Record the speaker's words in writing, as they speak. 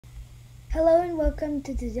Hello and welcome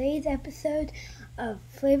to today's episode of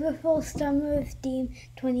Flavourful Summer Theme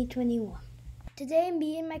 2021. Today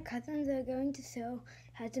me and my cousins are going to show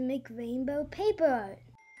how to make rainbow paper art.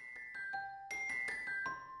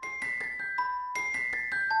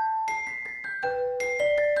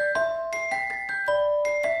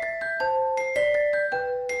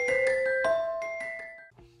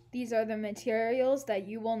 These are the materials that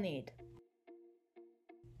you will need: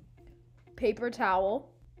 paper towel,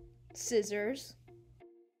 scissors,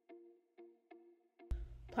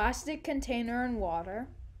 plastic container and water,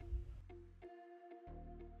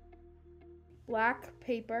 black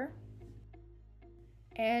paper,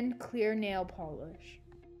 and clear nail polish.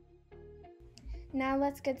 Now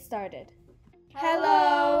let's get started.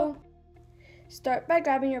 Hello! Start by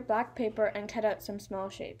grabbing your black paper and cut out some small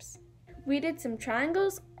shapes. We did some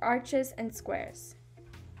triangles, arches, and squares.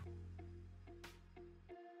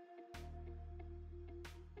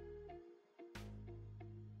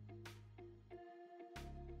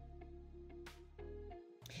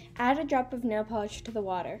 Add a drop of nail polish to the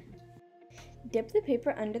water. Dip the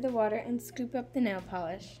paper under the water and scoop up the nail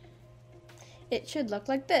polish. It should look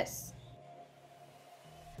like this.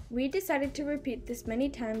 We decided to repeat this many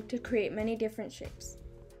times to create many different shapes.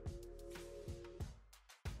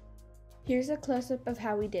 Here's a close-up of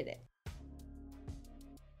how we did it.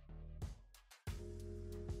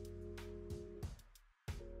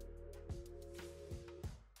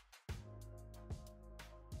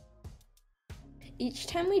 Each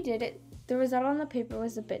time we did it, the result on the paper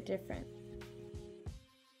was a bit different.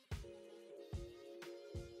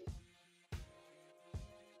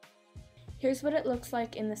 Here's what it looks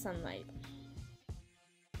like in the sunlight.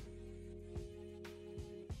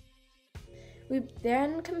 We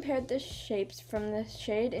then compared the shapes from the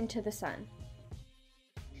shade into the sun.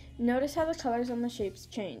 Notice how the colors on the shapes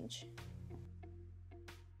change.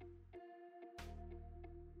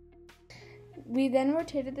 We then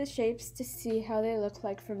rotated the shapes to see how they look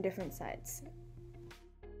like from different sides.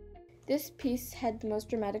 This piece had the most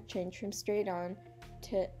dramatic change from straight on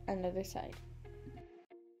to another side.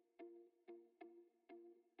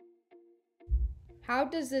 How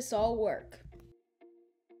does this all work?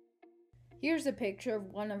 Here's a picture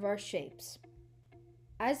of one of our shapes.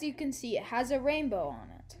 As you can see, it has a rainbow on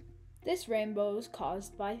it. This rainbow is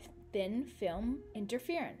caused by thin film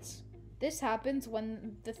interference. This happens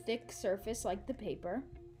when the thick surface, like the paper,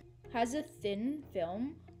 has a thin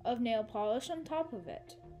film of nail polish on top of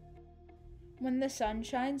it. When the sun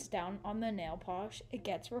shines down on the nail polish, it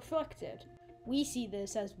gets reflected. We see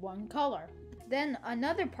this as one color. Then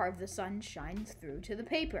another part of the sun shines through to the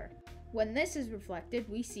paper. When this is reflected,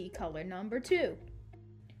 we see color number 2.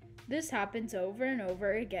 This happens over and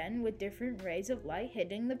over again with different rays of light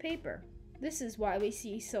hitting the paper. This is why we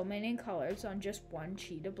see so many colors on just one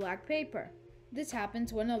sheet of black paper. This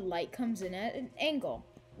happens when a light comes in at an angle,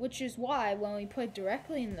 which is why when we put it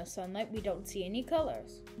directly in the sunlight, we don't see any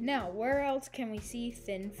colors. Now, where else can we see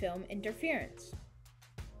thin film interference?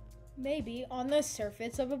 Maybe on the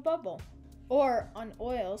surface of a bubble, or on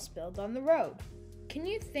oil spilled on the road. Can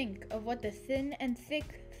you think of what the thin and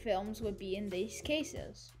thick films would be in these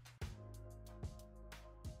cases?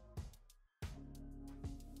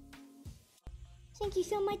 Thank you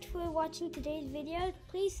so much for watching today's video.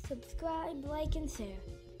 Please subscribe, like, and share.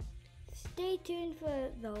 Stay tuned for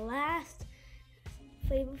the last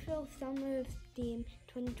Flavourful Summer Theme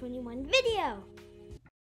 2021 video.